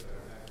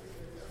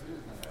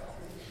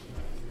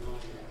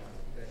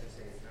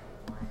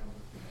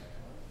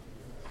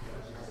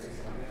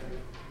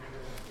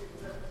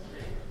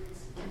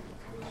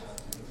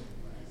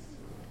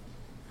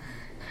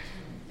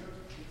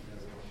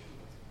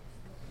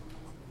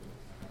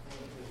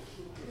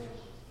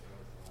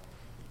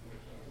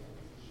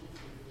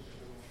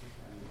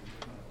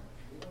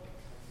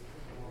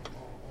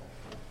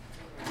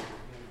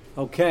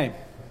Okay.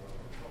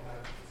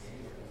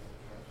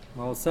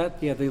 All set?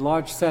 Yeah, the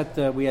large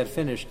set we had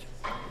finished.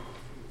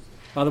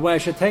 By the way, I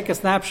should take a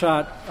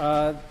snapshot.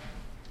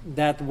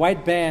 That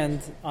white band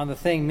on the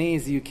thing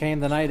means you came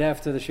the night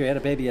after the shir. You had a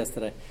baby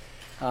yesterday.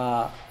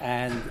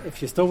 And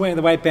if you're still wearing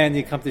the white band,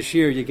 you come to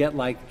shir, you get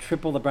like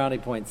triple the brownie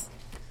points.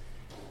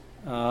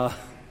 I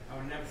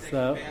would never take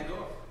the band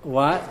off.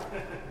 What?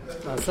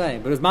 I was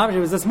saying. But it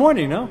was this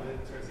morning, no?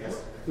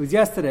 It was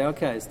yesterday.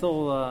 Okay.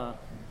 Still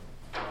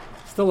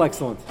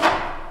excellent.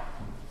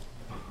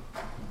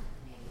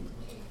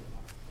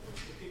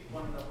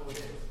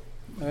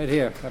 Right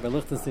here. Rabbi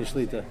Lichtenstein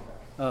Shlita.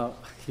 Oh,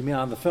 you mean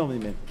on the film, you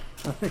mean?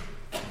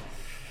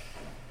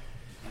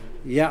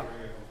 Yeah.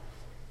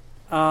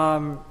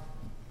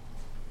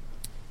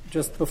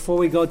 Just before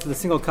we go to the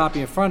single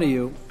copy in front of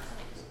you,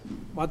 I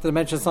wanted to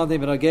mention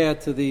something benogea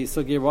to the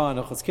Sugya Ra and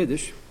Hilchos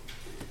Kiddush.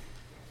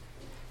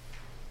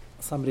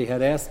 Somebody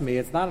had asked me,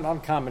 it's not an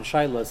uncommon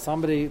shaila.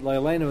 Somebody,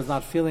 Leilena, was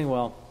not feeling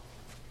well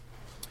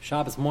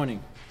Shabbos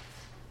morning.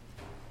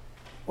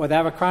 Or they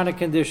have a chronic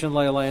condition,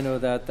 Leilena,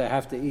 that they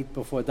have to eat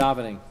before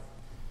davening.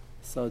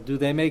 So do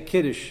they make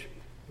Kiddush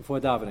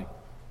before davening?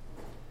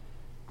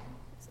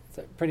 It's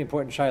a pretty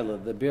important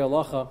shaila. The Bir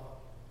Halacha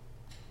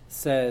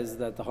says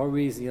that the whole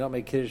reason you don't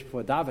make Kiddush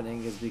before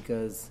davening is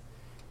because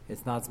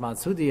it's not Zman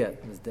Suda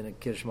yet. It's didn't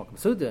Kiddush Mokum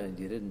Suda, and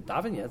you didn't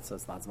daven yet, so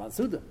it's not Zman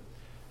Suda.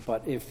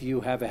 But if you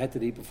have a head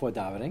to eat before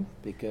davening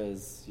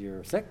because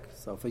you're sick,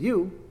 so for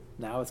you,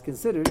 now it's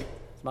considered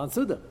Zman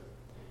Suda.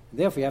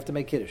 Therefore, you have to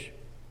make Kiddush.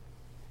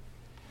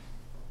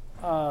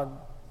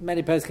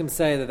 Many poskim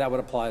say that would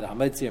apply to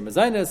Hametzi or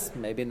Mezainis,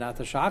 maybe not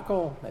to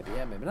Shakol, maybe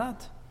yeah, maybe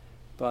not.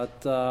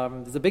 But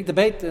there's a big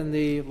debate in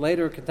the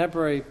later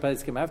contemporary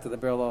poskim after the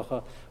Bir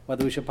Halacha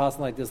whether we should pass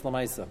like this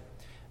Lamaisa.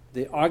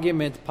 The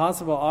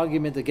possible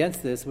argument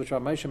against this, which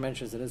Ramesha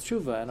mentions in his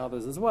Tshuva and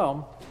others as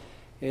well,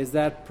 is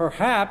that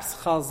perhaps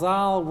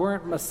Chazal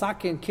weren't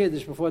masakin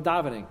Kiddush before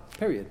davening,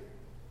 period.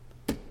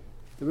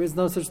 There is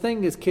no such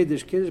thing as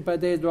Kiddush. Kiddush by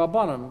day is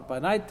D'Rabbanan. By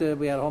night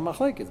we had whole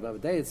machlekes,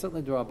 but by day it's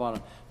certainly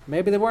D'Rabbanan.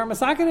 Maybe they weren't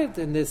masakin it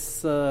in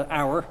this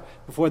hour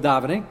before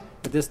davening,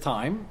 at this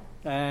time,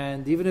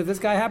 and even if this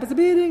guy happens to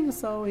be eating,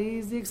 so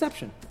he's the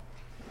exception.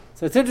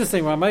 So it's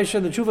interesting, Ramesha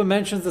in the Tshuva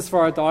mentions this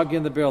far to argue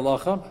in the Bir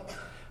Halacha,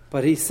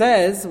 but he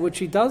says, which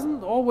he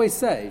doesn't always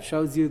say,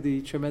 shows you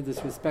the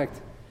tremendous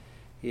respect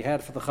he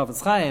had for the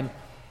Chafetz Chaim.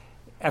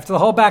 After the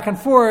whole back and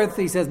forth,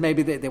 he says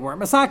maybe they weren't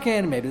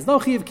masakin, maybe there's no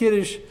Chiyuv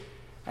Kiddush,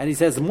 and he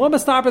says, Mwah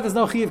Mastaber, there's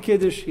no Chiyuv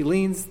Kiddush. He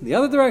leans in the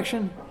other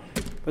direction,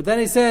 but then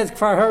he says,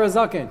 Kfar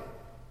Harazakin,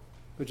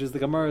 which is the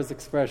Gemara's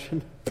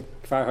expression,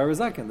 Kfar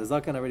Harazakin, the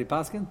Zakin already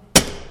paskin.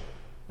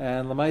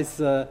 And Lamais,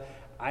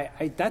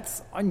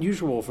 that's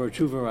unusual for a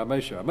Tshuva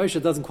Ramesha.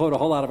 Ramesha doesn't quote a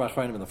whole lot of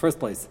Achronim in the first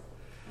place.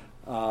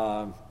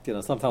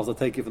 Sometimes they'll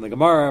take you from the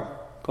Gemara,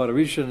 quote a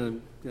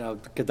Rishon,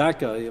 and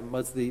Kedarka.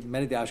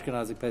 Many of the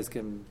Ashkenazic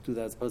Pesachim do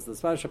that as opposed to the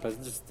Sfaradic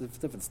Pesachim, just a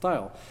different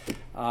style.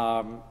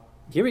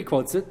 Here he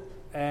quotes it,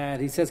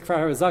 and he says Kfar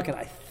Harazakin.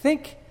 I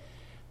think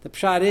the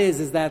pshat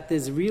is that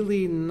there's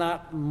really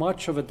not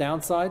much of a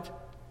downside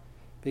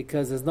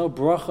because there's no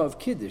bracha of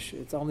Kiddush.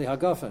 It's only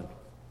Hagafen.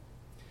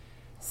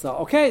 So,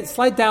 okay,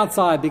 slight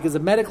downside because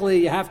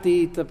medically you have to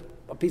eat a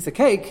piece of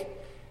cake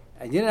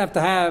and you didn't have to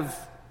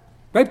have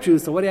grape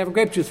juice, so what do you have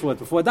grape juice for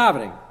before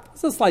davening?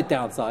 It's a slight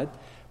downside,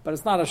 but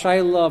it's not a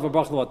shayla of a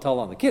bracha l'vatal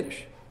on the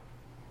Kiddush.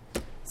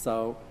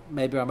 So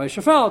maybe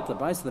Ramesha felt, the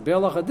Bir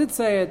Halacha did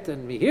say it,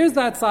 and he hears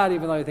that side,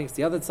 even though he thinks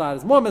the other side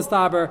is more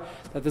mistaber,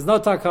 that there's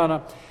no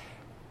takana.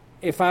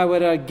 If I were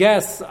to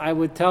guess, I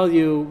would tell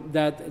you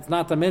that it's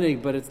not the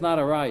minig, but it's not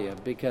a raya,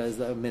 because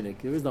a minig,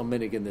 there is no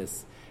minig in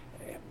this.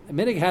 A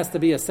minig has to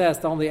be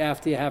assessed only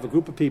after you have a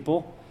group of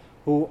people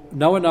who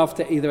know enough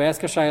to either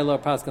ask a shayla or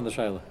pass on the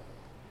shayla.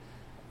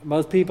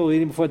 Most people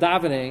eating before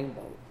davening,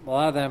 a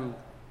lot of them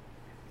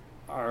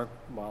are,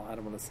 well, I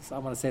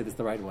want to say this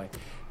the right way.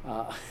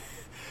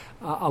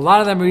 A lot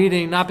of them are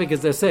eating not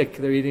because they're sick,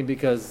 they're eating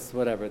because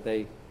whatever,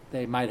 they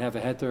might have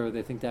a heter or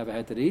they think they have a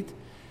heter to eat.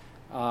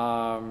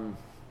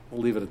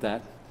 We'll leave it at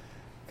that.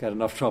 Got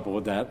enough trouble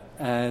with that.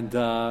 And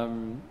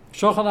Shulchan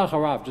Aruch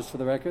Harav, just for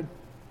the record,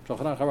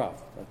 Shulchan Aruch Harav,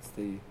 that's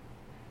the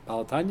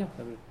Balatanya,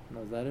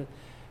 knows that it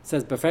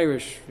says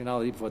Beferish, you're not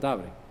allowed to eat before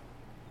davening.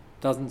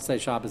 Doesn't say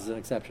Shabbos is an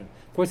exception.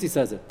 Of course he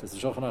says it. This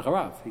is Shulchan Aruch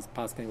Harav. He's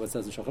pasking what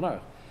says in Shulchan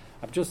Aruch.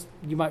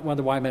 You might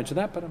wonder why I mentioned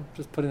that, but I'm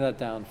just putting that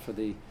down for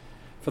the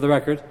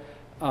record.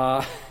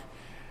 I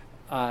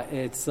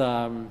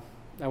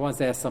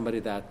once asked somebody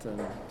that, and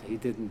he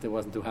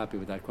wasn't too happy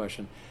with that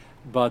question.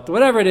 But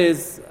whatever it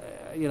is,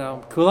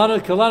 Kulana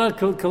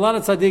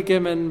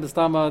Tzadikim and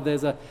Mistama,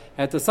 there's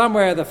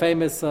somewhere the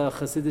famous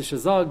Hasidic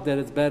Zog that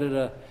it's better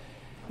to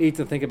eat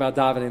and think about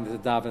davening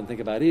than to daven and think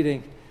about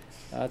eating.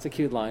 It's a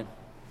cute line.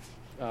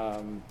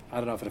 I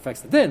don't know if it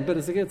affects the din, but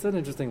it's an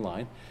interesting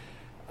line.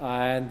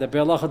 And the Bir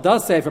Halacha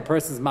does say if a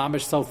person's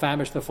mamish so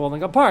famished they're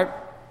falling apart,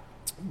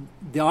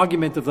 the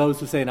argument of those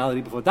who say not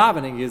eat before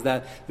davening is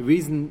that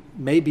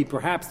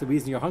perhaps the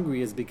reason you're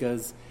hungry is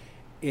because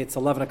it's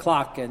 11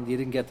 o'clock and you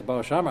didn't get the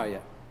Baruch Shamar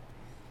yet.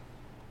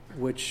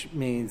 which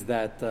means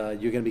that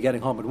you're going to be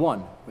getting home at 1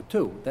 or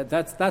 2.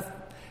 That's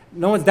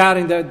no one's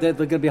doubting that they're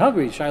going to be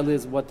hungry. Shaila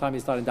is what time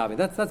you're starting davening.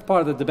 That's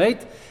part of the debate.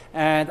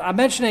 And I'm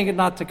mentioning it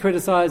not to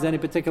criticize any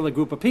particular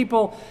group of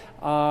people.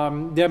 There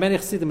are many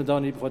chassidim who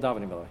don't eat before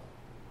davening, by the way.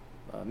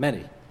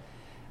 Many.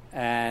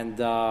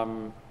 And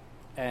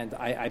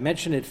I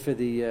mention it for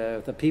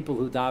the people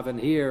who daven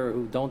here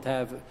who don't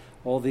have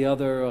all the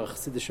other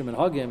chassidim and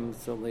hagim,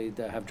 so they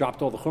have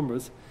dropped all the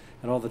chumras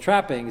and all the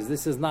trappings.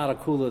 This is not a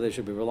kula they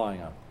should be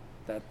relying on.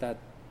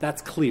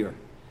 That's clear.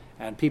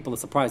 And people are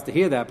surprised to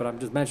hear that, but I'm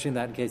just mentioning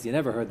that in case you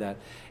never heard that.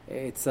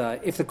 It's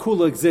if the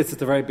kula exists,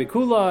 it's a very big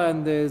kula,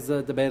 and there's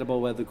debatable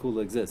whether the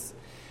kula exists.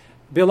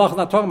 Bialach is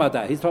not talking about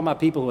that. He's talking about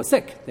people who are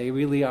sick. They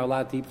really are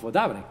allowed to eat before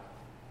davening.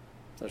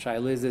 So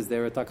Shaila is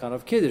there a takan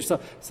of kiddush.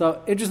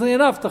 So interestingly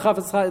enough, the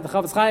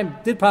Chafetz Chaim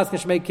did pass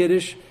Shmei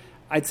Kiddush.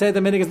 I'd say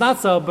the minig is not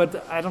so,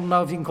 but I don't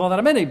know if you can call that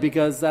a minig,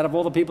 because out of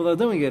all the people that are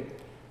doing it,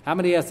 how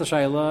many asked the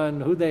Shaila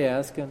and who they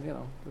ask, and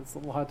it's a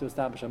little hard to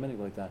establish a minig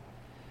like that.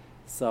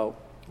 So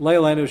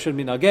Leilenu should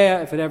be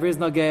Nagea. If it ever is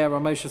Nagea,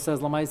 Ramesha says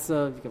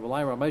Lamaisa, you can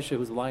rely on Ramesha,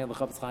 who's relying on the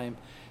Chafetz Chaim.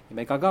 You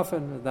make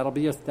agafen, that'll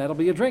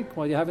be your drink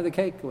while you're having the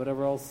cake, or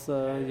whatever else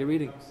you're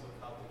eating.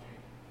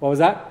 What was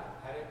that?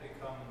 How did it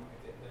become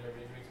that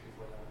everybody drinks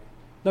before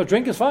that? No,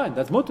 drink is fine.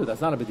 That's mutter.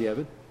 That's not a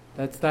b'diavad.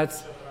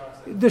 That's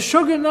the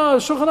sugar. No,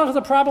 Shulchan Aruch is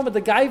a problem with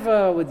the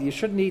gaiva. With you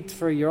shouldn't eat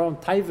for your own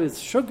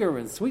taivas, sugar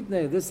and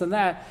sweetener, this and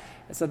that.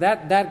 So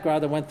that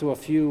Grada went through a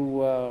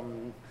few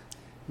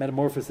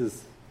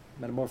metamorphoses.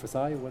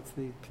 Metamorphosi, what's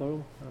the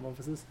plural?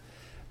 Metamorphosis?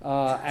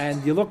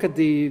 And you look at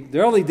the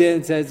early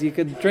din says you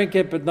can drink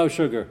it but no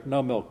sugar,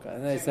 no milk.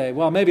 And they say,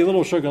 well, maybe a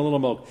little sugar, a little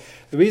milk.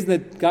 The reason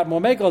it got more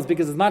mekel is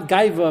because it's not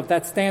gaiva of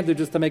that standard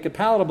just to make it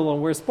palatable,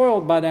 and we're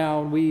spoiled by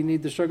now and we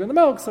need the sugar and the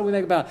milk, so we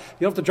make it palatable.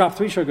 You don't have to drop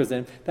 3 sugars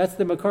in. That's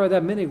the makar of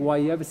that minig, why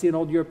you ever see an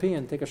old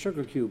European take a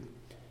sugar cube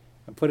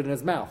and put it in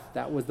his mouth.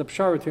 That was the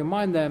pshara to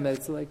remind them that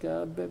it's like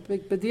a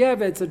big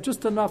b'diavad, it's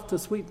just enough to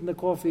sweeten the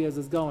coffee as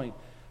it's going.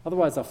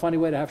 Otherwise, a funny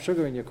way to have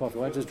sugar in your coffee.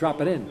 Why don't you just drop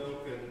it in?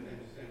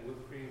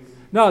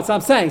 No, that's what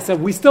I'm saying. So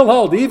we still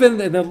hold, even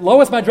in the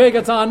lowest madrega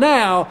it's on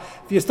now,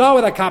 if you start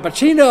with a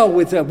cappuccino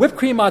with whipped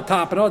cream on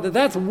top and all that,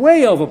 that's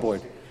way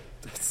overboard.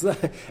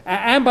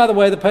 And by the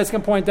way, the person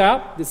can point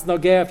out, this is no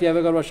gay if you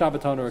ever go to a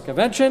Shabbaton or a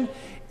convention.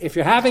 If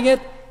you're having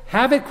it,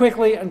 have it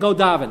quickly and go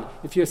daven.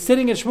 If you're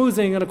sitting and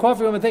schmoozing in a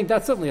coffee room and think,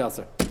 that's certainly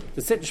also.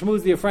 To sit and schmooze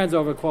with your friends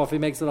over coffee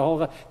makes it a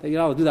whole, you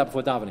know, do that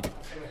before davening.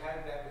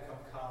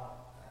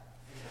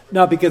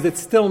 No, because it's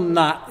still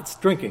not, it's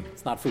drinking,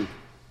 it's not food.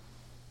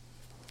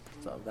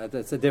 So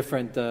that's a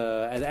different,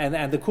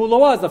 and the kula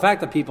was the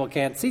fact that people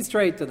can't see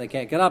straight and they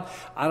can't get up.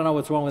 I don't know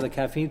what's wrong with a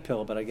caffeine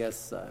pill, but I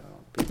guess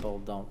people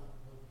don't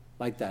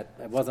like that.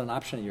 It wasn't an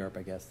option in Europe,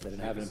 I guess. They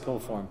didn't have it in pill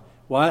form.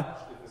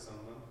 What?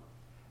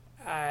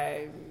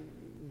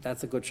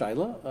 That's a good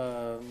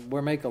shaila.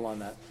 We're makel on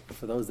that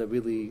for those that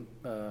really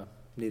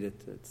need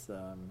it.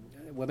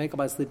 We're makel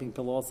by sleeping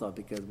pill also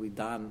because we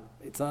don.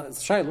 It's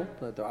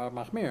shaila. There are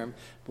machmirim,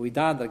 but we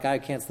don that a guy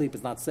who can't sleep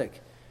is not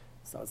sick.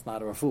 So it's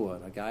not a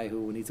refuah. A guy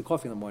who needs a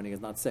coffee in the morning is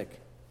not sick.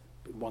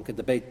 One could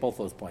debate both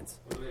those points.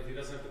 Well, if he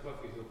doesn't have the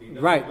coffee, he'll be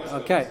right.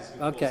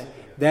 Okay.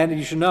 Then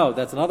you should know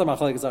that's another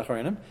machlekes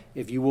achronim.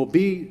 If you will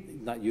be,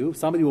 not you,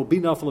 somebody will be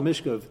nafel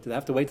mishkav. Do they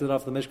have to wait to the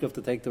nafel mishkav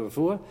to take the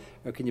refuah,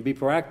 or can you be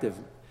proactive?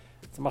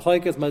 So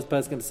machlekes, most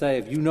peskim say,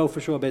 if you know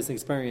for sure based on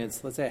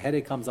experience, let's say a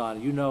headache comes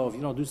on, you know if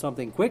you don't do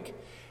something quick,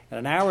 in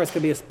an hour it's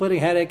going to be a splitting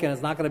headache and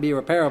it's not going to be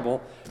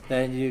repairable,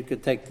 then you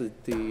could take the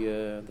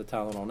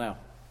Tylenol now.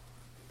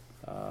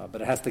 But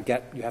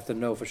you have to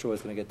know for sure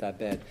it's going to get that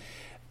bad.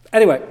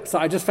 Anyway, so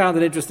I just found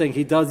it interesting.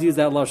 He does use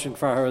that lashon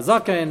kfar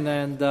harazaken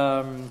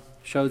and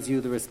shows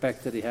you the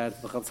respect that he had.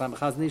 The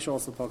Chazon Ish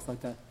also talks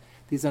like that.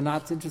 These are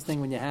not interesting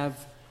when you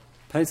have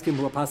Peskim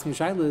who are passing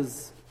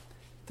shaylas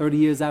 30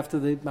 years after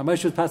the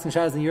Moshe was passing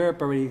shaylas in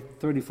Europe already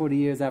 30, 40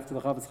 years after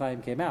the Chafetz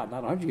Chaim came out,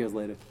 not 100 years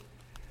later.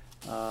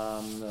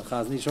 The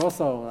Chazon Ish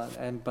also,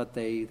 but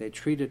they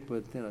treat it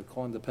with,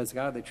 calling the Pesach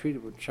out, they treat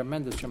it with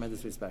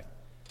tremendous respect.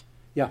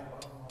 Yeah.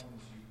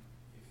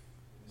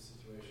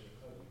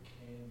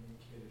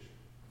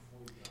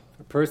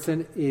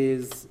 Person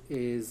is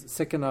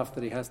sick enough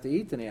that he has to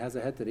eat and he has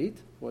a head to eat,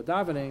 or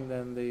davening,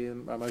 then the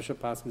Moshe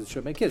Paskin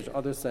should make kiddush.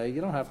 Others say you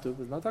don't have to.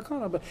 There's no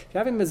takana. But if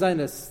you're having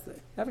mezainis,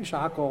 having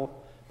shahakol,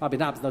 probably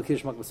not. There's no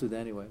kiddush makbasuda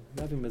anyway.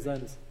 Having mezainis. I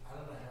don't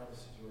know how the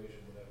situation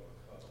would ever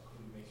occur.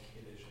 Could we make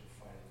kiddush on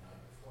Friday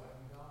night before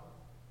having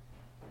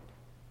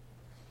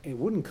daven? It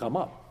wouldn't come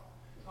up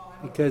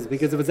because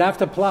if it's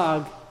after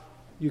plag,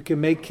 you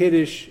can make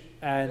kiddush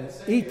and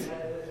eat.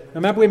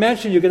 Remember we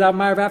mentioned you could have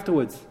ma'ariv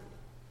afterwards.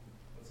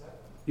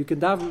 You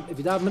can daven, if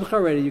you daven mincha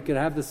already, you can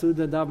have the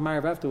suda and daven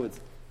ma'ariv afterwards.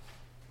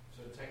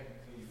 So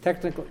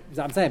technically,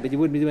 I'm saying, but you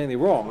wouldn't be doing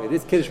anything wrong. It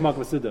is kiddush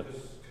makbah suda.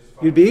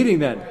 You'd be eating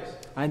then.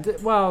 And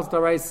it's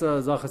the rice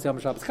zachas yom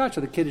shabbos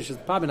kasha. The kiddush is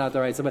probably not the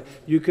rice, but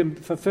you can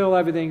fulfill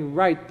everything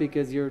right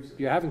because you're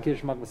having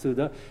kiddush makbah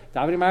suda.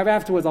 Davening ma'ariv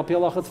afterwards, al pi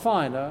halacha, it's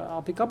fine.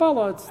 Al pi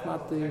kabbalah, it's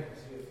not the. I don't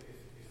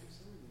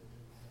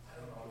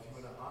know if you're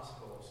in a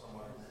hospital or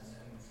somewhere and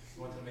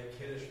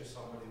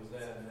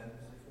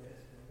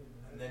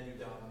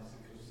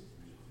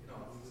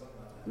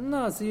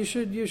No, so you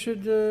should.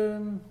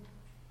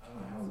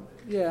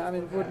 Yeah, I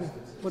mean,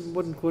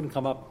 wouldn't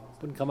come up.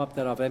 Wouldn't come up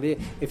that often.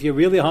 Maybe if you're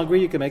really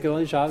hungry, you can make it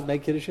only Shabbos,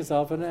 make kiddush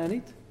yourself and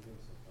eat.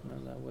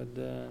 And that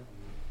would.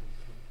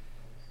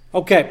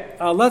 Okay,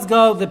 let's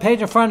go. The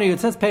page in front of you. It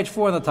says page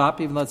 4 on the top,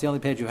 even though it's the only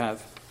page you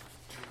have.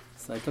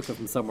 So I took it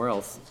from somewhere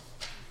else.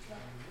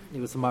 It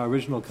was from my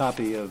original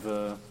copy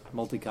of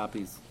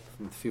multi-copies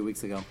from a few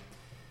weeks ago.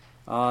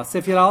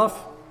 Sifyat Aleph.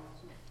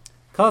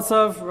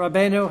 Kosov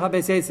Rabbeinu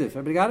Habes Yosef.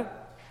 Everybody got it?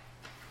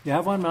 You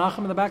have one, Menachem,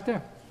 in the back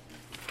there?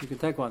 You can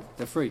take one.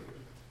 They're free.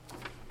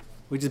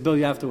 We just bill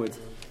you afterwards.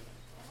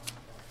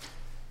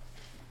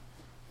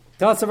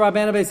 Kosov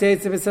Rabbeinu Habes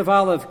Yosef Sif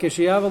Aleph.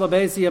 Kishiyav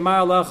Labesi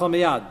Yamar Lechel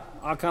Miyad.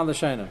 Akan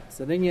L'Shena. It's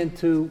an Indian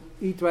to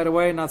eat right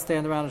away, not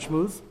stand around and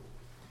schmooze.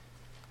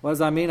 What does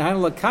that mean?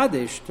 Hainu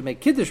Kaddish, to make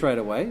Kiddush right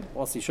away.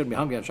 Also, you shouldn't be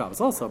hungry on Shabbos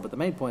also, but the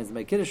main point is to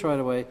make Kiddush right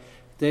away.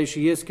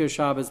 Deshi Yizker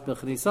Shabbos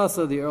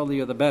B'Chnisasa, the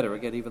earlier the better.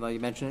 Again, even though you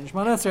mentioned it in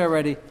Shemon Esrei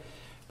already,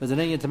 there's an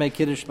Indian to make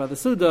Kiddush by the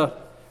Suda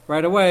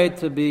right away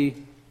to be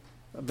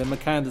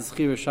B'Mekayim the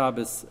Zechira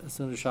Shabbos as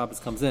soon as Shabbos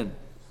comes in.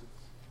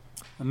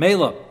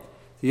 Mela.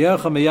 Then you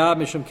have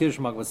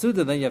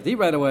to eat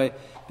right away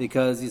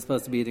because you're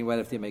supposed to be eating right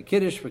after you make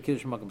Kiddush for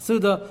Kiddush Makam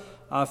Suda.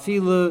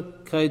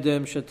 Afilu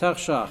Kaidem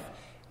Shetachshach.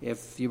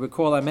 If you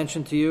recall, I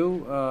mentioned to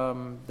you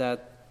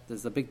that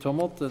there's a big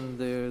tumult and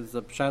there's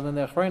a Shaila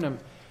Nechreinim.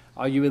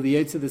 Are you really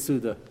Yetzer the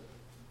Suda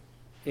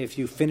if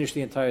you finish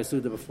the entire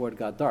Suda before it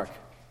got dark?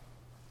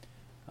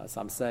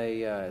 Some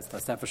say it's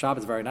for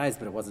Shabbos, very nice,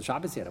 but it wasn't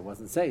Shabbos yet, it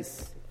wasn't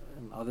Seis.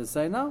 And others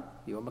say, no,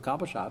 you are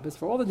Makabel Shabbos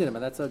for all the dinim,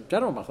 and that's a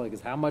general machlokes,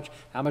 is how much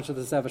of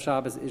the Sefer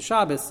Shabbos is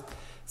Shabbos.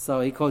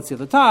 So he quotes you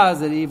the Taz,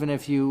 that even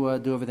if you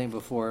do everything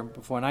before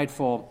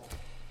nightfall,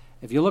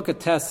 if you look at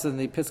tests in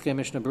the Piskei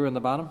Mishnah Berurah in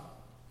the bottom,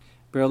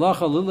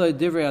 Berlacha Lula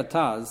Divrei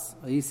Ataz,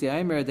 Yisi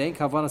Aimer, Dein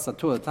Kavanas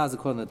Atur, Taz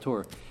according to the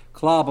Torah.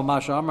 Klal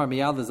b'masha amar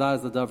miyad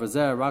l'zayz l'davar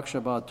zeh raksha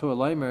ba'atur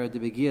loimer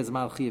debegiya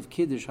zman chiv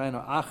kiddush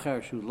hayno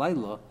acher shu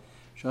layla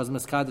shaz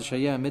miskadosh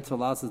hayeh mitzvah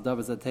lasas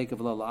davar zeh take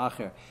of lo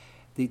la'acher.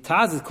 The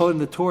Taz is quoting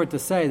the Torah to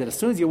say that as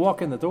soon as you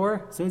walk in the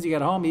door, as soon as you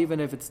get home, even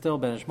if it's still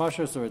ben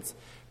ishmashus or it's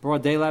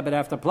broad daylight but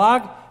after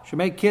plag, should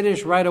make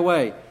kiddush right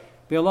away.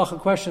 Be'alacha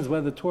questions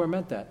whether the Torah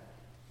meant that.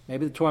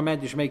 Maybe the Torah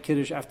meant you should make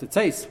kiddush after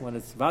tzeis when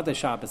it's vadei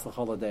Shabbos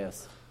l'chol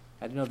hadeis.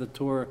 I didn't know the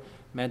Torah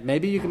meant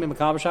maybe you can be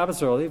Makabel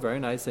Shabbos early, very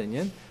nice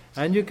Indian.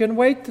 And you can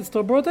wait, it's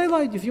still broad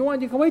daylight. If you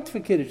want, you can wait for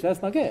Kiddush.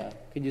 That's not good.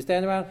 Can you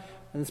stand around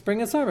in the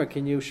spring and summer?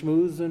 Can you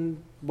schmooze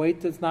and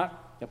wait? It's not,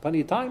 you have plenty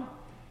of time.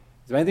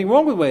 Is there anything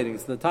wrong with waiting?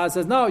 So the Taz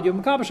says, no, you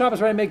Makabel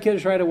Shabbos, right, make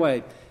Kiddush right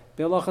away.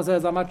 Be'alacha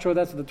says, I'm not sure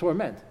that's what the Torah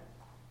meant.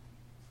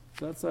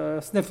 So that's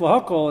a sniff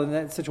lahakol. In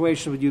that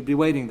situation, would you be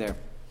waiting there?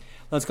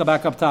 Let's go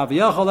back up to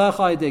Aviyachal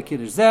Echai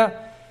Kiddush Zeh.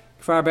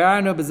 Kfar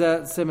Be'arno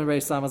B'zeh Simen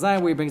Reish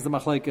Samazayim, where he brings the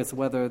machlekes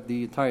whether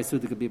the entire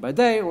Suda could be by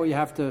day, or you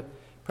have to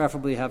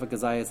preferably have a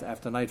gazayas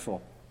after nightfall.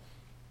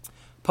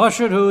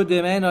 Pashut hu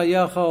demena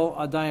yachol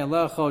adayin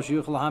lechol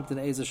sheyuchol hamtin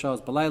eza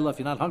shos b'layla. If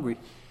you're not hungry,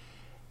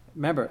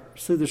 remember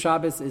Suda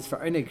Shabbos is for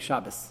enig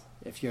Shabbos.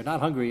 If you're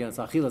not hungry and it's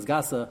achilas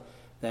gasa,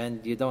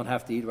 then you don't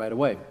have to eat right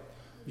away.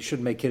 You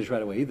shouldn't make kiddush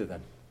right away either,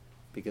 then,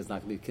 because it's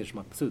not going to be kiddush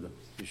makam Suda.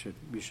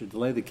 You should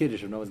delay the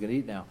kiddush if no one's going to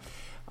eat now.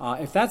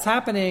 If that's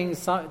happening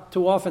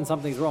too often,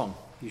 something's wrong.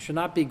 You should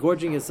not be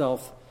gorging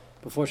yourself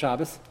before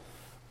Shabbos.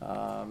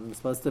 You're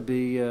supposed to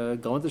be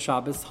going to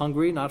Shabbos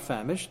hungry, not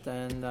famished,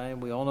 and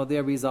we all know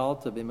their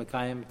result to be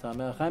Mekayim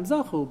Tameh Chaim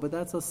Zachu, but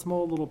that's a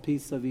small little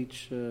piece of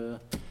each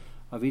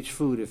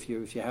food if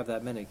you have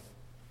that many.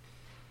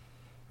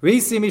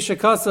 Risi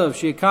Mishakasav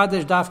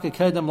Shikadesh Dafka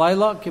Kedem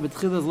Laila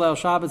Kibetchilas Leil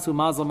Shabbos Hu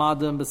Mazel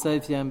Madam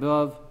B'Seif Yem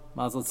B'Av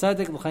Mazel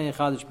Tzedek L'Chayin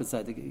Chadash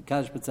B'Tzedek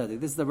Kadesh B'Tzedek.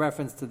 This is the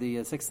reference to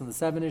the 6 and the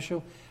 7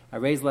 issue I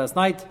raised last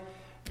night.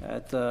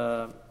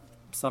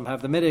 Some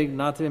have the midig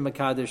not to be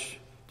Mekadesh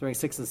during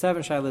 6 and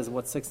 7. Shaila is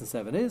what 6 and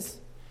 7 is.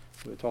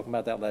 We were talking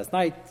about that last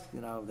night.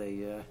 You know,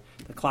 the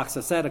clocks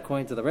are set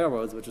according to the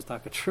railroads, which is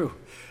not true.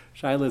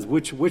 Shaila is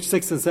which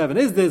 6 and 7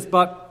 is this?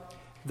 But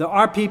there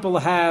are people who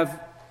have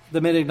the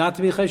minig not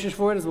to be cheshish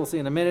for it, as we'll see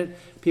in a minute.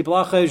 People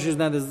are cheshish,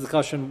 and then there's a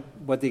discussion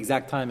what the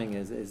exact timing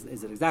is.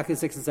 Is it exactly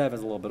 6 and 7?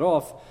 Is a little bit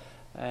off.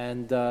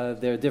 And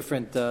there are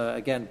different,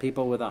 again,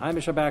 people with a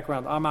Haimisha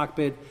background are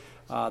makbid.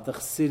 The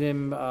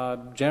Chassidim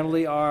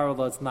generally are,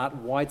 although it's not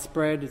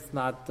widespread. It's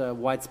not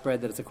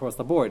widespread that it's across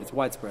the board. It's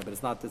widespread, but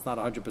it's not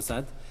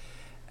 100%.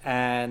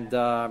 And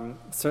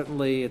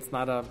certainly it's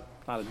not a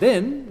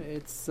din.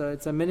 It's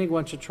a minig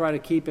one should try to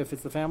keep if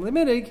it's the family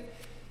minig.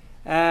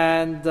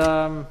 And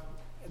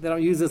they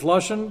don't use this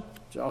lashon.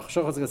 Shulchan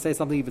is going to say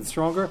something even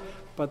stronger,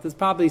 but there's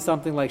probably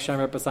something like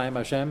Shemer Pasayim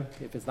Hashem.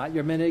 If it's not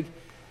your minig,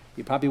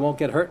 you probably won't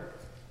get hurt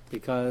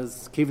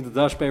because even the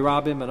Dashbei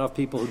Rabim, enough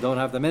people who don't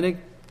have the minig.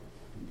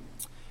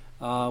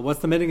 What's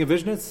the minig of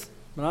Vishnitz,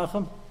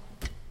 Menachem?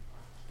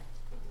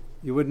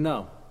 You wouldn't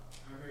know.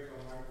 I make a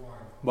white wine.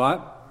 What?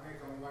 I make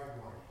a white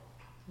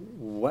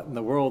wine. What in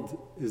the world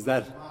is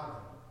that?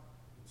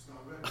 It's not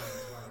red wine,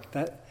 it's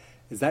white.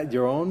 Is that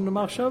your own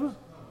machshava?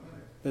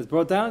 It's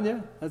brought down,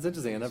 yeah? That's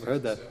interesting. I never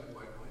heard that.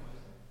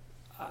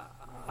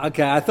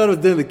 Okay, I thought it was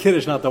doing the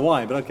kiddush, not the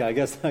wine, but okay, I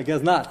guess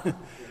not.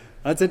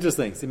 That's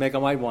interesting. So you make a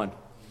white wine.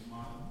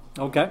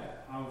 Okay.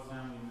 Our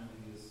family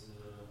menu is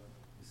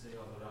say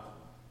Avraham.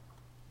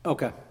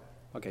 Okay.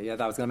 Okay. Yeah,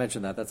 I was going to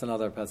mention that. That's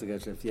another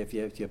passage. If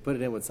you put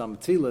it in with some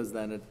tefillas,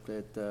 then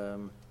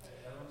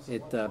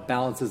it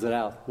balances it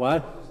out.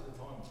 What?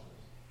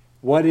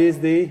 What is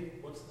the?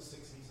 What's the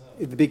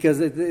 67? Because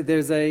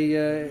there's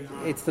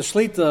it's the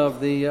shlita of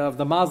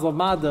the Mazel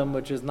Madam,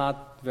 which is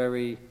not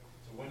very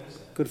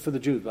good for the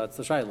Jews. That's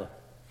the shaila.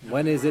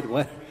 When is it?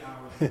 When?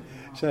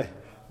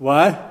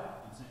 What?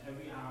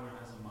 Every hour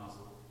has a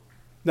mazel.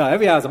 No,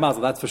 every hour is a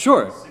mazel. That's for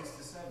sure. 6 to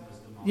 7 is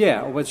the mazel.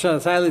 Yeah, what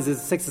shaila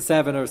is 6 to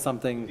 7 or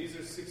something. These are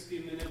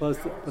 60-minute Close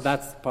to, hours. but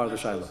that's part of the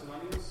shaila. Those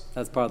monies?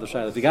 That's part of the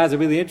shaila. If you guys are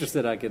really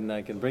interested, I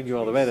can bring you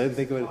all the way. I didn't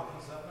think of it.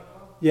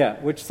 Yeah,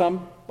 which a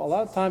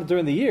lot of times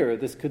during the year,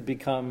 this could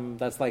become.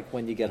 That's like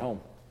when you get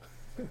home.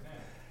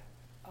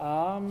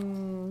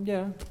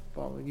 Yeah.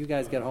 Well, you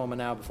guys get home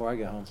an hour before I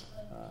get home.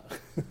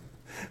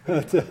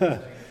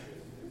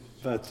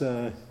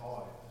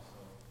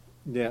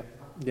 Yeah.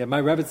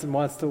 My Rebbetzin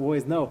wants to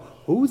always know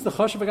who's the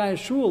chashuv guy in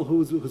shul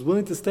who's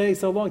willing to stay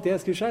so long to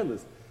ask you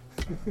shaylas.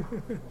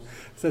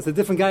 So it's a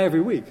different guy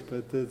every week,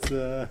 but it's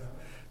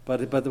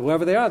but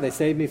whoever they are, they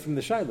save me from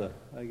the shayla.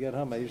 I get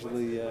home, I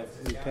usually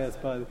we pass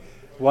by.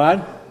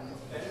 What?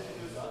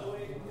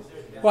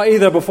 Well,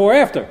 either before or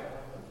after.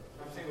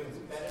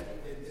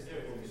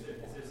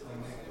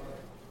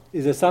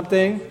 Is there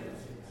something?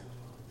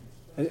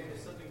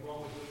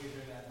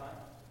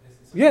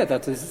 Yeah,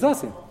 that's what he's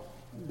discussing.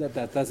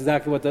 That's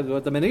exactly what the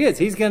minig is.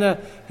 He's gonna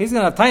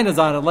have tainas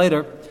on it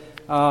later.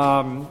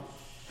 Lanias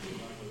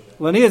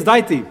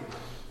daiti,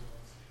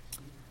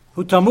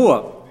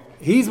 hutamua.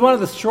 He's one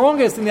of the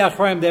strongest in the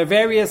Achronim. There are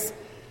various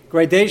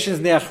gradations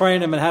in the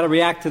Achronim and how to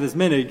react to this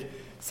minig.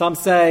 Some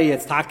say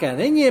it's taka and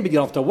inyan, but you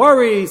don't have to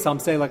worry. Some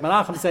say, like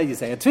Menachem said, you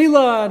say a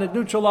tefillah and it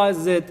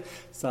neutralizes it.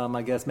 Some,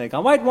 I guess, make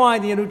on white wine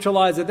and you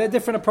neutralize it. There are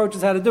different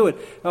approaches how to do it.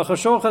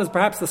 Chashochan is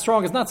perhaps the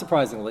strongest, not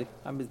surprisingly.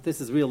 I mean,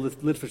 this is real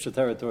literature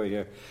territory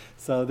here.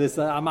 So this,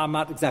 I'm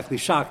not exactly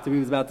shocked to what he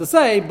was about to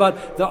say, but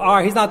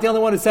he's not the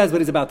only one who says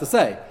what he's about to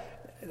say.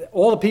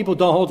 All the people who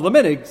don't hold to the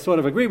minig sort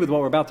of agree with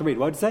what we're about to read.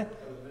 What did you say?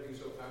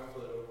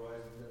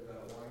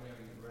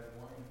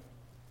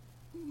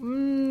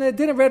 The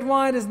din of red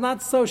wine is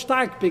not so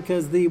stark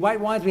because the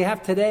white wines we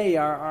have today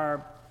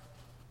are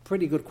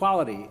pretty good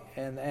quality,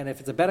 and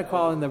if it's a better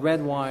quality than the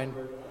red wine,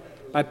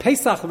 by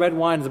Pesach the red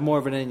wine is more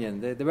of an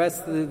Indian. The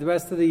rest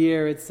of the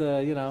year it's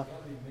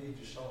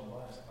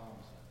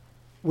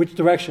Which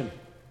direction?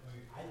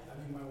 I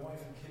mean, my wife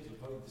and kids would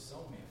probably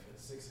disown me if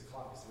it's 6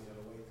 o'clock, so we got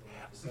to wait till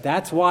after.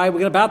 That's why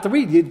we're about to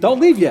read. You don't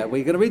leave yet.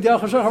 We're going to read the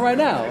Aruch HaShulchan right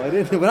now.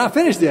 We're not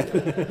finished yet.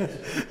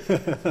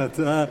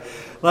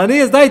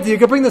 Lanias daiti. You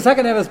can bring the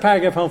second half of this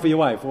paragraph home for your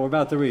wife. What we're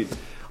about to read.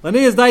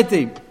 Lanias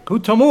daiti. Hu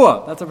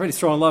tamua. That's a pretty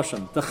strong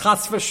lashon. The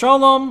chas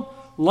v'shalom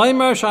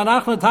loimer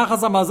shanachnu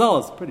tachas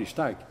hamazalos. Pretty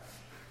stark.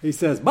 He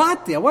says,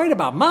 "But you're worried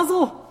about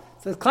mazel."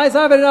 Says Klai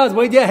Sarvin knows.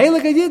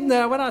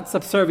 We're not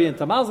subservient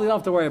to mazel. You don't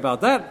have to worry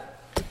about that.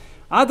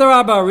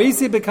 Adarabba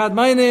risi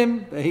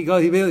bekadmainim. He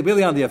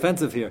really on the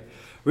offensive here.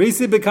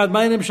 Risi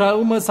bekadmainim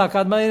sha'umas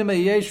hakadmainim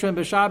yeshrim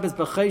b'Shabbos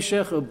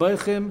b'cheshech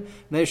u'beichim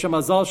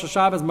ne'shamazal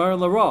sh'Shabbos mer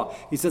l'ra.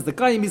 He says the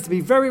guy needs to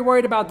be very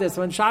worried about this.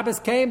 When Shabbos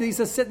came, they used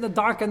to sit in the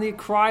dark and they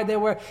cried. They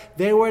were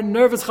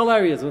nervous,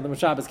 hilarious when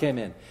Shabbos came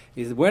in.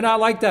 He said we're not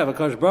like that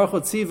because Baruch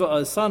Hu tziva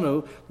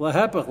asanu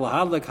lahepech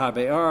lahadlik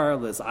habe'ar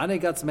l'zane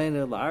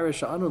gatzmeinu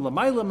la'arish anu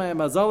l'mayla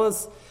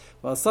me'amazalas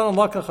v'asanu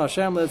lakach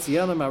Hashem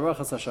l'tzianu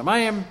ma'arachas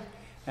hashamayim.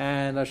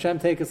 And Hashem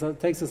takes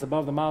us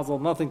above the mazel,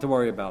 nothing to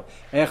worry about.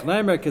 That's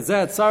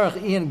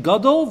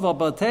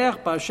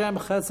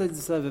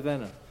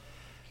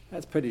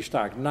pretty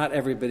stark. Not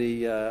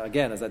everybody,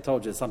 again, as I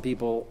told you, some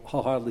people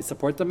wholeheartedly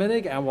support the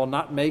minig and will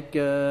not make,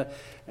 as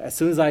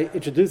soon as I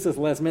introduced this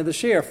last minute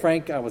this year,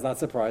 Frank, I was not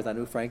surprised. I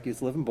knew Frank used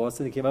to live in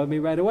Boston. He came up with me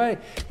right away.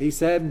 He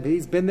said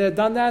he's been there,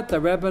 done that.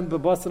 The Rebbe in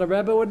Boston, the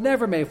Rebbe would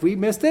never make. If we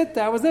missed it,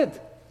 that was it.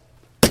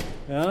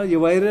 You know, you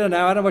waited, and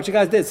now I don't know what you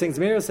guys did. Sing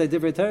Zmira, say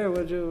Divrei Torah.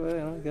 What did you,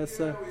 I guess.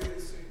 We did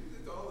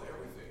all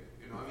everything.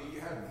 You know, I mean,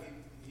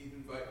 he'd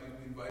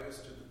invite us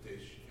to the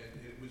dish, and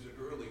it was an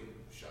early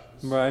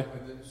Shabbos. Right.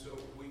 And then so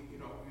we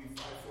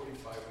 5:45, we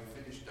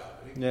finished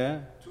davening.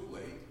 Yeah. Too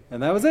late.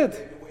 And that was it.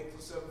 Then you wait till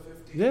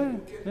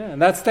 7:15. Yeah,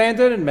 and that's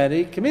standard in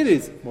many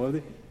communities.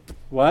 What?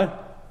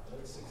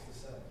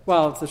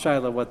 Well, it's the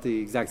shayla what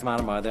the exact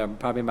amount are. They're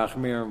probably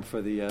machmirim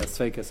for the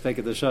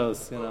sveika the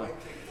shows, you know.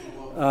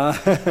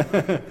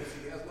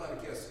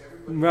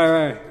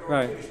 Right.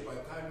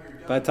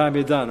 By the time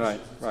you're done, right.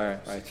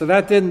 So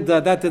that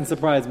didn't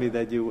surprise me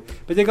that you.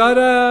 But you got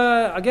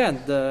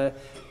again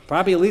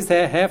probably at least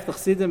half the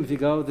chassidim. If you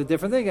go the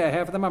different thing,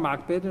 half of them are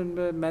makbid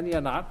and many are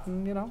not.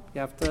 And you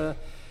have to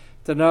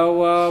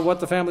know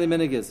what the family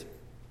minig is.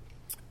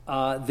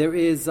 There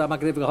is. I'm not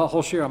going to give a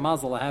whole shir on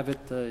mazel. I have it.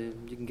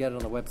 You can get it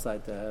on the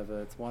website.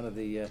 It's one of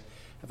the. I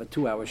have a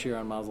 2-hour shir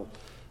on mazel,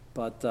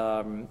 but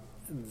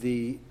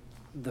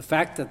the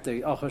fact that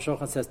the Aruch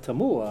HaShulchan says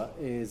Tamua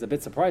is a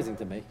bit surprising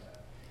to me,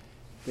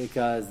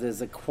 because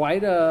there's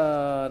quite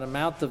an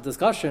amount of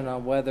discussion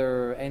on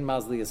whether Ein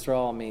Mazli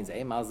Yisrael means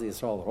Ein Mazli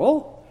Yisrael at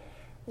all,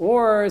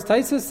 or as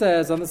Taisus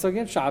says on the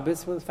Sugya in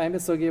Shabbos, with the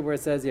famous Sugya where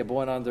it says you're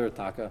born under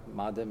Taka,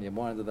 Madim, you're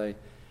born under the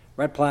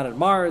red planet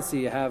Mars, so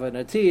you have a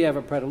nati, you have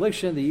a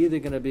predilection, that you're either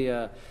going to be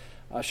a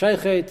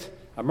sheikhet,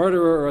 a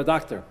murderer, or a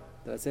doctor.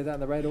 Did I say that in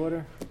the right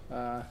order?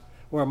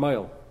 Or a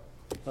male.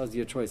 Those are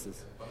your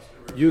choices.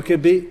 You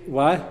could be,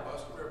 what?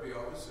 Buster Rebbe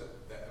always said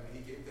that. I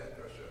mean, he gave that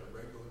drasha on a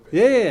regular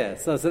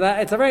basis. Yeah. So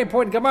that it's a very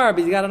important Gemara,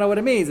 but you got to know what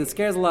it means. It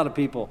scares a lot of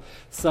people.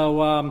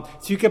 So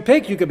you can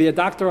pick. You could be a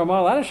doctor or a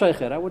male and a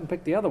sheikhet. I wouldn't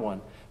pick the other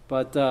one.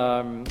 But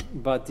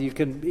you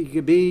can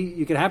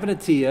have an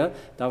atiyah.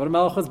 David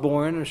Melech was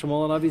born, and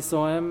Shmuel Navi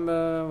saw him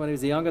when he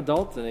was a young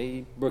adult, and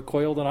he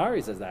recoiled on her.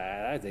 He says,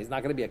 he's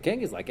not going to be a king.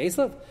 He's like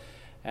Esav.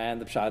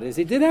 And the pshat is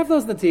he did have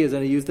those natiyas,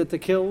 and he used it to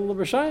kill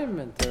Rishayim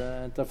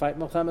and to fight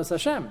Milchemes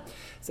Hashem.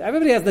 So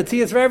everybody has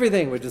natiyas for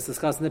everything. We're just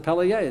discussing the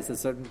Peliyah. A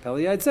certain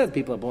Peliyah said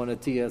people are born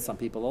natiyas. Some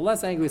people are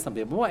less angry. Some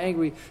people are more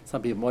angry.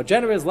 Some people are more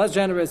generous, less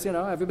generous.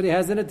 Everybody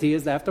has the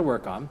natiyas they have to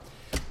work on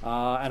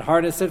and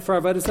harness it for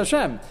Avodas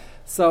Hashem.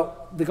 So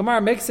the Gemara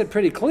makes it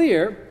pretty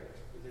clear.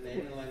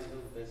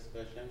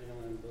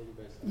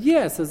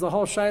 Yes, there's a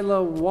whole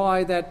shaila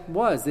why that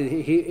was.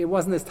 It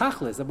wasn't his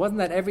tachlis. It wasn't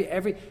that every.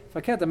 If I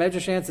can't, the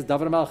Medrash answers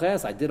David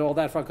Malchus. I did all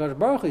that for HaKadosh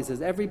Baruch Hu. He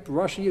says every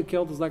Russia you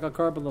killed was like a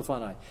korban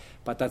lefanai.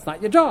 But that's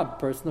not your job.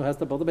 The person who has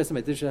to build a Beis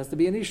Hamikdash has to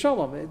be an ish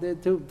shalom.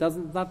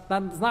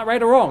 It's not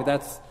right or wrong.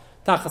 That's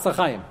tachas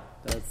hachayim.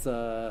 That's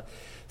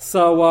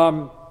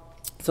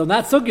So in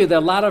that sugya, there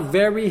are a lot of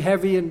very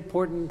heavy,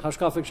 important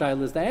hashkafic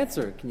shaylas to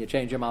answer. Can you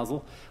change your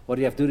mazel? What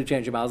do you have to do to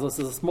change your mazel?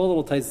 So there's a small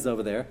little taste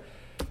over there.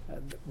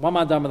 One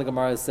Madam in the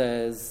Gemara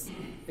says,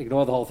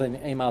 ignore the whole thing,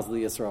 Ein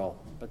Mazli Yisrael.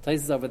 But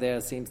Taisus over there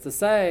seems to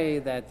say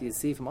that you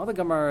see from other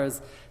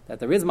Gemaras that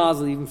there is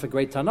mazel even for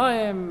great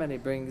Tanaim, and he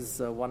brings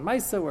one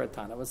Maisa where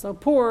Tana was so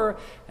poor,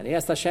 and he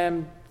asked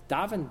Hashem,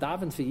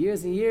 daven for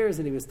years and years,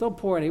 and he was still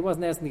poor, and he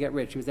wasn't asking to get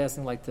rich. He was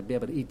asking to be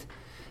able to eat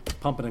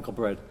pumpernickel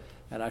bread.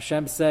 And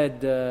Hashem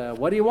said,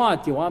 what do you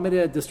want? Do you want me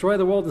to destroy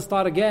the world and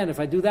start again?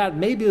 If I do that,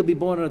 maybe you'll be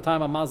born in a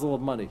time of mazel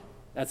of money.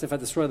 That's if I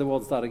destroy the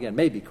world and start again.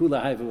 Maybe.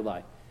 Kula hayvu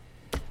ulai.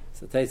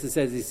 So Taisa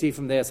says, you see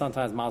from there,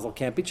 sometimes mazel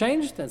can't be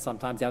changed, and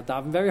sometimes you have to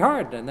daven very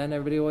hard. And then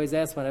everybody always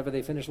asks, whenever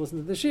they finish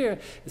listening to the shir,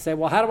 they say,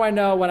 well, how do I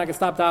know when I can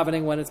stop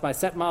davening, when it's my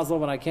set mazel,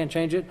 when I can't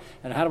change it?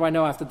 And how do I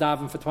know I have to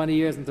daven for 20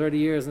 years and 30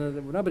 years?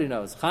 And nobody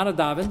knows. Chana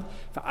daven,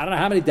 for I don't know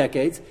how many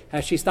decades,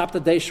 has she stopped a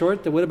day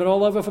short? That would have been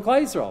all over for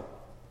Klal Yisrael.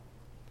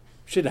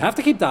 She didn't have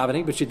to keep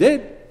davening, but she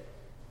did.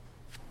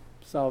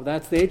 So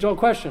that's the age-old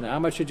question. How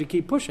much should you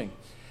keep pushing?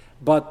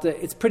 But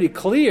it's pretty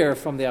clear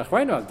from the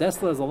Achraynu of Desla,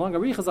 there's a long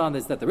arichas on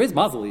this, that there is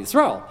Mazel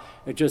Yisrael.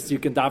 It just, you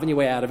can daven your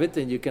way out of it,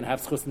 and you can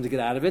have schusim to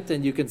get out of it,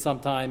 and you can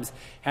sometimes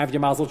have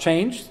your Mazel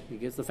changed. He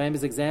gives the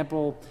famous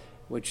example,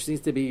 which seems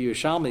to be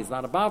Yerushalmi, it's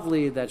not a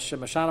Bavli, that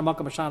Mashana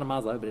Makkah, Mashana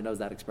Mazel, everybody knows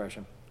that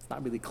expression. It's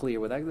not really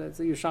clear with that. It's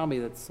a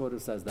Yerushalmi that sort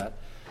of says that.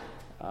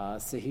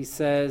 So he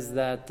says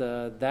that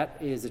that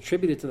is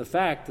attributed to the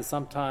fact that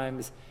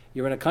sometimes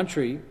you're in a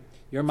country,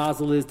 your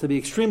mazel is to be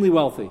extremely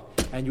wealthy,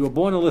 and you were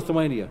born in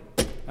Lithuania,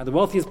 and the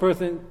wealthiest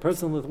person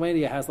in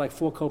Lithuania has like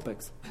 4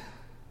 kopecks.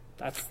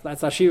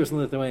 That's Ashiris in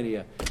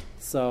Lithuania.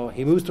 So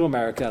he moves to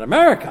America, and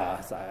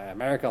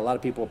America, a lot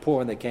of people were poor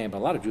when they came, but a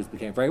lot of Jews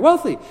became very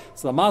wealthy.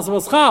 So the mazel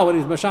was chal when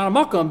he was Mashana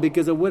Makom,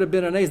 because it would have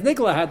been an Eis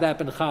Nigla had that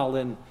been chal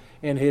in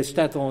his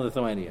shtetl in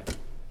Lithuania.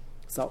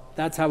 So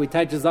that's how he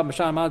touches up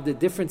Mashana. The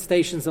different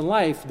stations in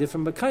life,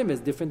 different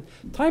Mekaimas, different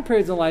time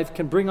periods in life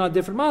can bring on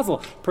different mazel.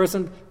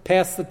 Person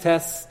passed the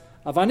tests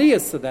of Aniyas,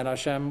 so then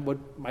Hashem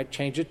might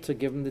change it to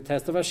give him the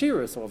test of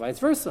Ashiras, or vice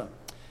versa.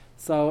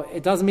 So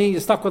it doesn't mean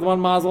you're stuck with one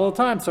mazel all the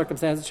time.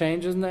 Circumstances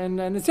change and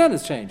its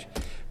yenas change.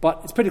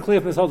 But it's pretty clear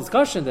from this whole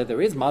discussion that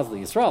there is Mazel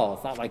Yisrael.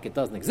 It's not like it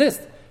doesn't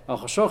exist. Aruch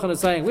HaShulchan is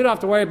saying, we don't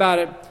have to worry about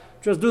it.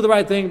 Just do the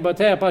right thing. But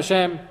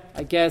Hashem,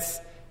 I guess,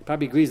 he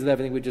probably agrees with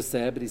everything we just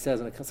said, but he says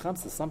when it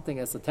comes to something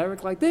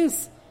esoteric like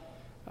this,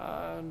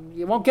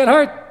 you won't get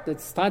hurt.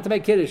 It's time to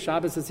make Kiddush.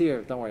 Shabbos is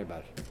here. Don't worry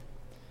about it.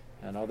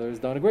 And others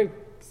don't agree.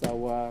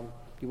 So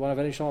if you want to have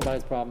any shalom about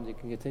his problem, you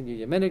can continue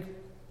your minhag.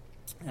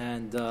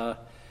 And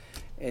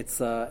it's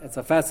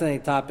a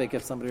fascinating topic.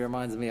 If somebody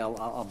reminds me,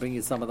 I'll bring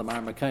you some of the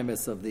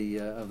marmakaimis of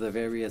the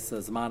various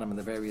zmanim and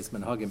the various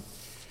minhagim.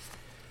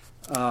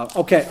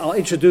 Okay, I'll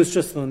introduce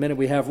just in the minute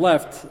we have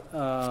left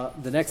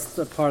the next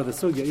part of the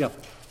sugya. Yeah.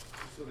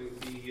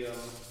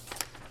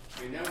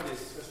 So nowadays,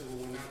 especially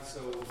when we're not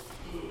so,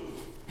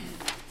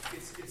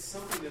 it's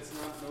something that's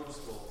not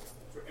noticeable.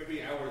 For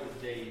every hour of the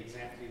day,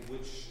 exactly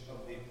which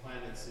of the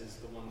planets is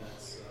the one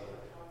that's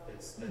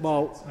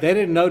well, they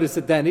didn't notice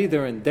it then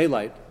either in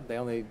daylight.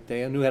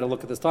 They knew how to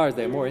look at the stars.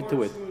 They were more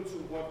into it.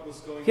 What was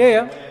going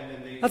Yeah. on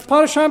when That's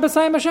part of Shem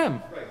B'Sayim Hashem.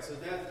 Right. So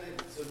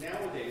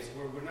nowadays,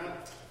 where we're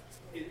not,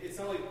 it's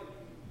not like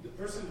the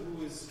person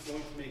who is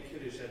going to make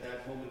Kiddush at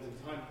that moment in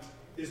time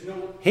there's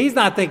no. He's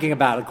not thinking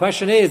about it. The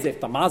question is, if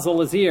the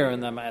mazel is here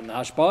and the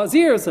hashpah is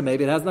here, so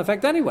maybe it has an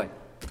effect anyway.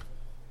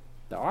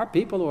 There are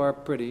people who are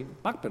pretty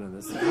makbid in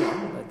this.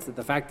 It's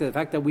the fact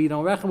that we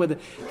don't reckon with it.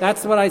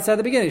 That's what I said at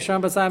the beginning.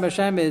 Shem b'sayim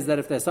Hashem is that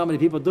if there's so many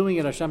people doing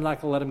it, Hashem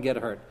not going to let them get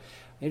hurt.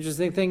 The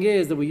interesting thing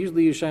is that we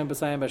usually use Shem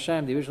b'sayim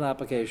Hashem. The original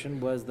application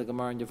was the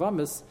Gemara in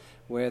Yevamos,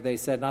 where they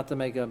said not to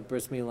make a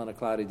bris meal on a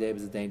cloudy day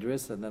because it's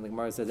dangerous. And then the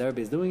Gemara says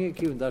everybody's doing it.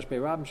 Q and Dash Bei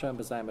Rabim Shem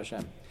b'sayim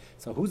Hashem.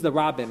 So who's the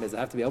Rabim? Does it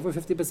have to be over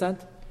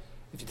 50%?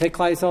 If you take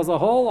Klal Yisrael as a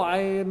whole,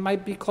 I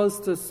might be close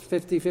to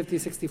 50,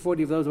 60,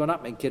 40 of those who are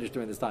not making Kiddush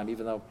during this time,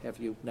 even though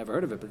if you've never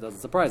heard of it, but it doesn't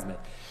surprise me.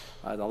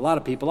 A lot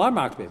of people are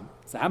makbid.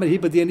 So how many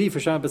people do you need for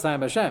Shem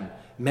b'sayim Hashem?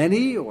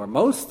 Many or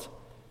most?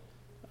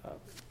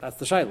 That's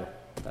the shayla.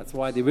 That's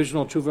why the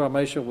original Tshuva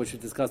Ramesha, which we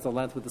discussed at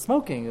length with the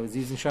smoking, it was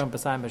using Shem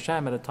b'sayim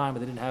Hashem at a time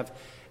when they didn't have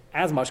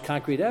as much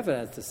concrete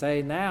evidence to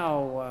say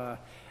now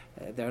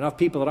there are enough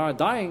people that aren't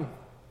dying.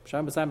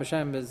 Shem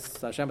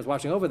b'sayim Hashem is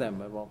watching over them.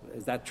 Well,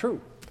 is that true?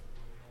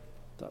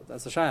 So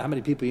that's the shayla. How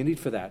many people you need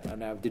for that?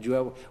 Now,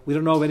 we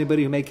don't know of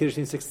anybody who made Kiddush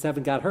in 6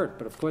 7 got hurt,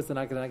 but of course they're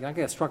not going to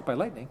get struck by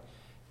lightning.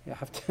 You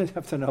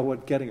have to know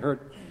what getting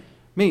hurt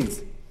means.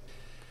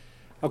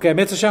 Okay,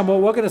 Mitzvah Shem,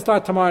 what we're going to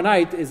start tomorrow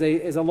night is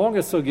a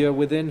longer sugya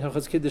within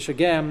Hilchos Kiddush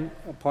again,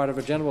 a part of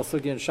a general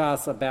sugya in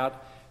Shas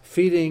about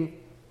feeding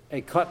a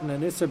cotton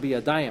and Isser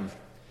b'yadayim.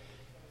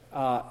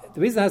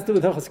 The reason it has to do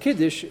with Hilchos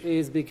Kiddush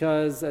is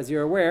because, as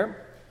you're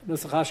aware,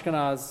 Nusach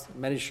Ashkenaz,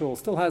 many shuls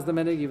still has the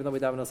minig, even though we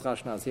don't have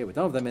Nusach Ashkenaz here. We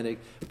don't have the minig,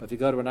 but if you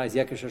go to a nice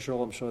Yekish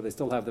shul, I'm sure they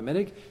still have the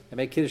minig. They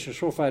make Kiddush and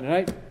shul Friday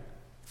night,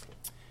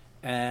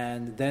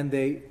 and then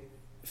they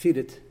feed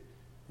it.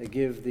 They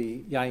give the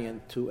yayin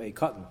to a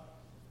cotton.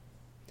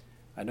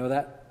 I know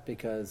that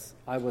because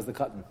I was the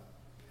cotton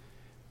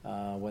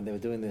when they were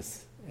doing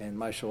this in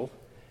my shul,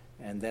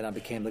 and then I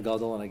became the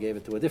gadol and I gave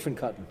it to a different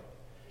cotton,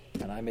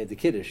 and I made the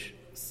Kiddush.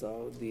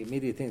 So the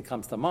immediate thing that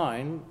comes to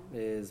mind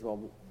is,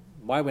 well,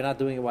 why we're not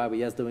doing it, why we're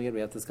yes doing it,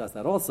 we have to discuss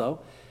that also.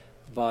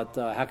 But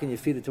how can you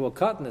feed it to a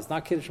cotton? It's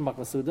not Kiddush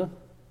Makmasuda.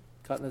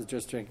 Cotton is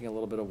just drinking a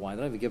little bit of wine.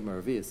 They don't even give them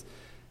a revius.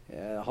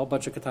 A whole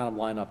bunch of katanim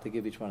line up. They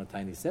give each one a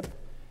tiny sip.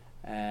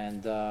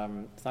 And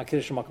it's not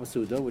Kiddush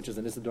Makmasuda, which is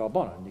an Issa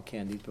D'Rabbanan. You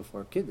can't eat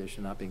before Kiddush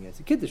and not being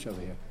it's a Kiddush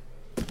over here.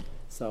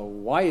 So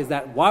why is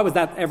that? Why was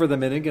that ever the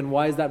minig, and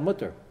why is that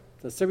mutter?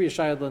 The serious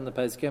shayla in the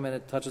Pesachim, and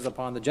it touches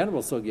upon the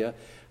general sugya,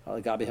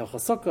 Gabi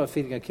Hilchos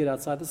feeding a kid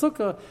outside the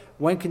sukkah.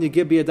 When can you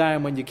give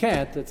biyadayim when you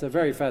can't? It's a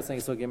very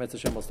fascinating sugya. Mitzvah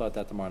Shem will start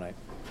that tomorrow night.